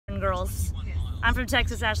girls. I'm from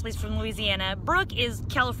Texas, Ashley's from Louisiana. Brooke is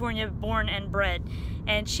California born and bred,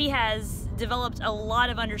 and she has developed a lot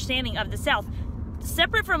of understanding of the South,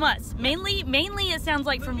 separate from us. Mainly it sounds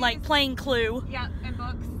like from like playing Clue. Yeah, and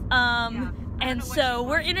books. And so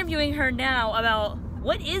we're interviewing her now about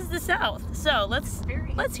what is the South. So let's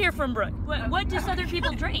hear from Brooke. What do Southern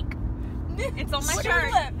people drink? It's on my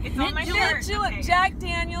shirt. It's on my shirt. Julep, Jack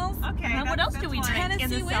Daniels. Okay. What else do we drink in the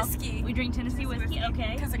Tennessee whiskey. South? We drink Tennessee whiskey.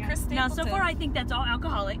 Okay. Because of Chris Stapleton. Now, so far, I think that's all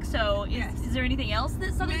alcoholic. So, is there anything else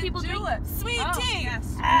that Southern people drink? Julep. Sweet tea. Yes.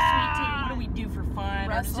 Sweet tea. What do we do for fun?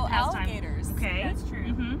 Wrestle alligators. Okay. That's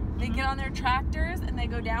true. They get on their tractors and they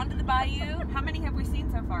go down to the bayou. How many have we seen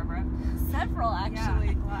so far, bro? Several,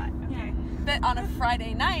 actually. Yeah, a lot. Okay. But on a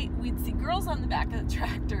Friday night, we'd see girls on the back of the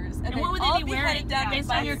tractors. And what would they be wearing based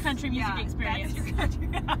on your country music experience? That's your country.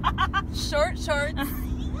 Short shorts,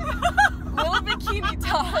 little bikini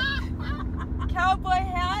top, cowboy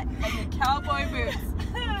hat, and the cowboy boots.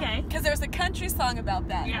 Okay. Because there's a country song about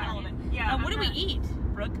that. Yeah. All of it. Yeah. What do we eat,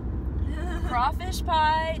 Brooke? Crawfish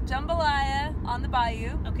pie, jambalaya on the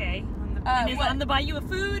bayou. Okay. And is on the bayou of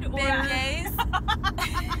food or? Beignets.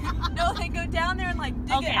 No, they go down there and like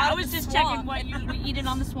dig it out I was of the just swamp. checking what we eat it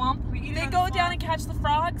on the swamp. They go down and catch the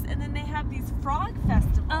frogs, and then they have these frog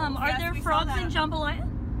festivals. Are there frogs in jambalaya?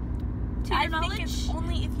 To your I knowledge? think it's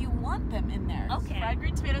only if you want them in there. Okay. Fried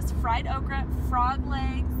green tomatoes, fried okra, frog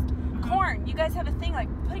legs, corn. You guys have a thing like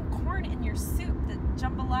putting corn in your soup, the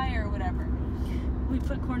jambalaya or whatever. We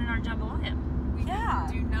put corn in our jambalaya. Yeah.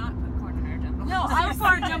 Do not put corn in our jambalaya. No, So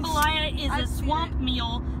far, jambalaya is I've a seen swamp it.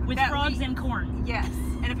 meal with frogs and corn. Yes.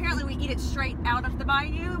 And apparently we eat it straight out of the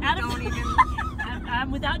bayou. We don't even.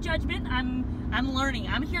 I'm without judgment. I'm learning.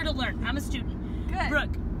 I'm here to learn. I'm a student. Good.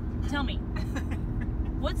 Brooke, tell me.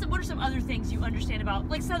 What are some other things you understand about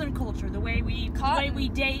like Southern culture, the way we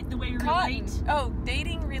date, the way we relate? Oh,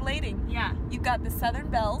 dating, relating. Yeah. You've got the Southern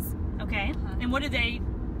belles. Okay. And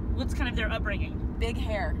what's kind of their upbringing? Big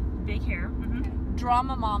hair. Big hair. Mm-hmm.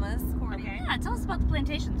 Drama mamas. Okay. Yeah, tell us about the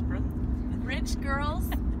plantations, Brooke. Rich girls.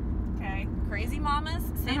 Okay. Crazy mamas.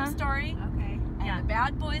 Same story. Okay. And the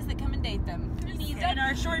bad boys that come and date them. And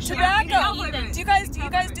our short Tobacco. Do you guys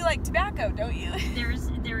do like tobacco, don't you? There is.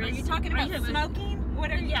 Are you talking about smoking? What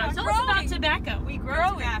are you talking tell us about tobacco. We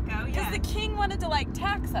grow tobacco, because the king wanted to like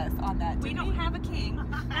tax us on that. We don't have a king.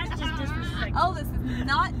 That's just disrespectful. Elvis is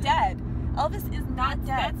not dead. Elvis is not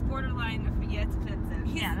dead. That's borderline. Yeah, it's offensive.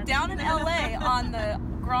 He's down in LA on the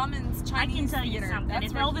Grauman's Chinese I can tell you theater. something. That's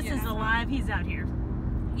if where Elvis he is alive, he's out here.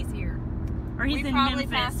 He's here. Or he's We in probably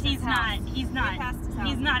Memphis. passed his He's house. not. He's not. We passed his house.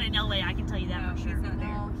 He's not in LA. I can tell you that No, for sure. he's not there.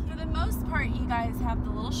 No, for the most part, you guys have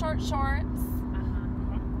the little short shorts,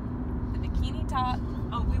 the bikini top,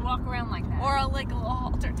 We walk around like that. or like a little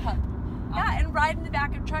halter top. Yeah, and ride in the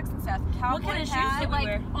back of trucks and stuff. Cowboy What kind of shoes hat, do we like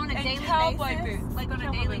wear? on a and daily cowboy basis. boots. Like on a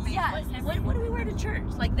Cowboy daily boots. basis. Yes. What do we wear to church?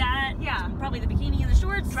 Like that? Yeah. Probably the bikini and the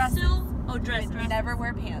shorts. Dresses. Still? Oh, dresses. We never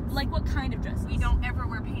wear pants. Like what kind of dresses? We don't ever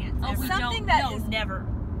wear pants. Oh, we something don't. that no, is never.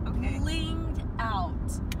 Okay. blinged out.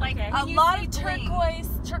 Like Okay. A when you lot say of bling,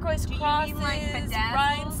 turquoise do you crosses, mean like bedazzled?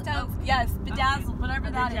 rhinestones. Oh. Yes, bedazzled, whatever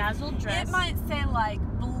A that is. bedazzled dress. It might say like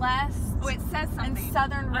blessed Oh, it says and something.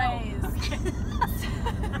 southern Oh, rays.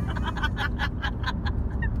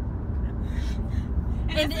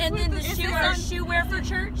 And then the shoe wear for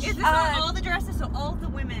church? Is this on all the dresses? So all the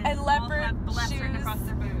women and all leopard have blessed written shoes. across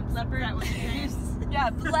their boobs. Leopard Is that what you're saying? shoes. Yeah,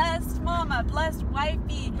 blessed mama, blessed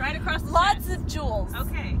wifey. Right across the Lots chest. of jewels.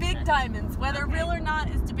 Okay. Big diamonds. Whether Okay. real or not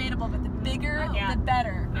is debatable, but the bigger, Yeah. the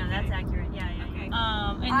better. Yeah, that's accurate. Yeah. Okay.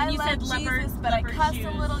 And then I you love said leopard, Jesus, but I leopard cuss shoes.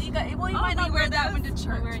 a little. You might not we wear wear that one to those?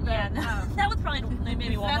 church. Yeah, but- no, that was probably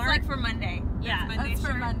maybe So Walmart. that's like for Monday. Yeah. That's for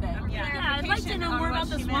shirt. Monday. Okay. Yeah, I'd like to know more about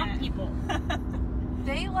the swamp people.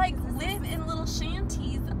 They like live in little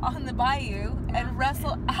shanties on the bayou and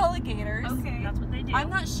wrestle alligators. Okay. That's what they do. I'm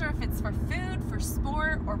not sure if it's for food, for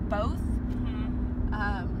sport, or both.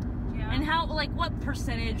 Yeah. And what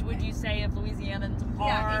percentage would you say of Louisianans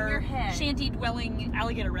Yeah, in are your head. shanty-dwelling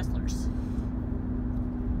alligator wrestlers?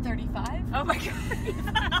 35. Oh my god.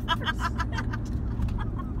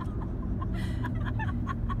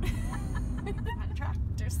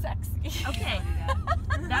 Tractor sexy. Okay.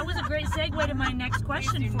 That was a great segue to my next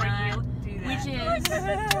question for you, which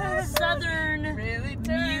is Southern Really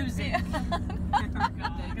music.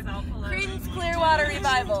 Creedence Clearwater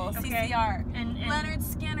Revival, Okay. CCR. And Leonard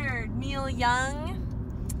Skinner, Neil Young,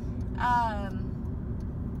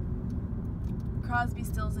 Crosby,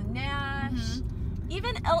 Stills and Nash.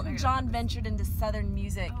 Even Elton John ventured into Southern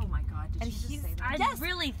music. Oh my god, did And you just he's- say that? I Yes.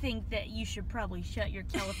 really think that you should probably shut your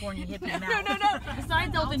California hippie mouth. No.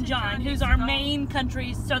 Besides Elton Elton John, John who's is our so- main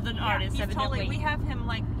country Southern artist, he's evidently. totally, we have him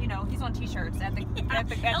those on T-shirts at the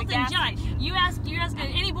Elton gas John. station. You ask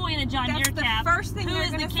any boy in a John That's Deere the cap, first thing who they're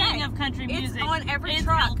is the gonna king say. of country music? It's on every It's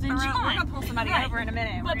truck. Elton We're John. gonna pull somebody Right. over in a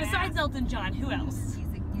minute. But besides Elton John, who else?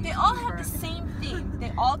 They all have the same theme.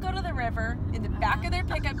 They all go to the river in the back of their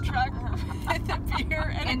pickup truck with a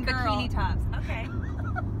beer and a girl. bikini tops. Okay.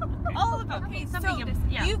 All of them. Okay, So something gives-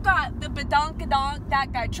 yeah. you've got the badonkadonk,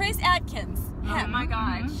 that guy, Trace Adkins. Oh Him. my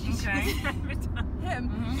God. Okay.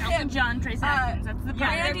 Him. Elton John, Trace Atkins. That's the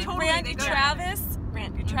Randy, totally Randy they go. Travis.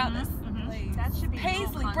 Randy Travis. That should be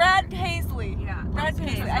Paisley. no Brad concert. Paisley. Yeah. Brad Okay,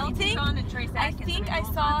 Paisley. Elton John and Trace I Atkins think in a I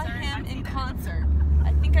dual saw concert. him I'd see in that. concert.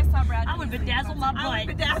 I think I saw Brad I would Paisley. bedazzle my I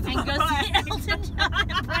would butt bedazzle and go my see butt. Elton John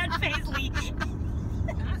and Brad Paisley.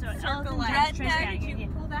 So Elton John, Redneck. Trace Did Atkins. you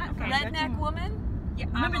pull that? Okay. Redneck woman. Yeah,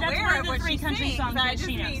 Remember, I'm that's aware one of of the what 3 she country sings, songs but I that just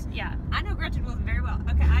she knows. mean, Yeah. I know Gretchen Wilson very well.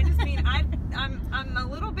 Okay, I just mean I'm a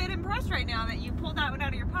little bit impressed right now that you pulled that one out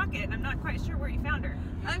of your pocket, and I'm not quite sure where you found her.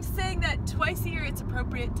 I'm saying that twice a year it's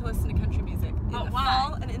appropriate to listen to country music. In But the why?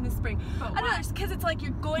 fall and in the spring. But I don't know, why? it's because it's like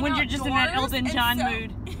you're going When you're just in that outdoors, Elton and John so-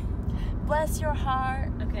 mood. Bless your heart,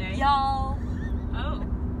 Okay. y'all. Oh,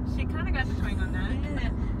 she kind of got the twang on that.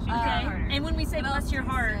 She was Okay. harder. And when we say What bless else your do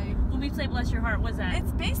we heart, say? when we say bless your heart, what's that?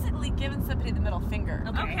 It's basically giving somebody the middle finger.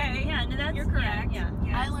 Okay. Okay. Yeah, no, that's You're correct. Yeah.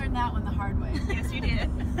 Yes. I learned that one the hard way. Yes, you did.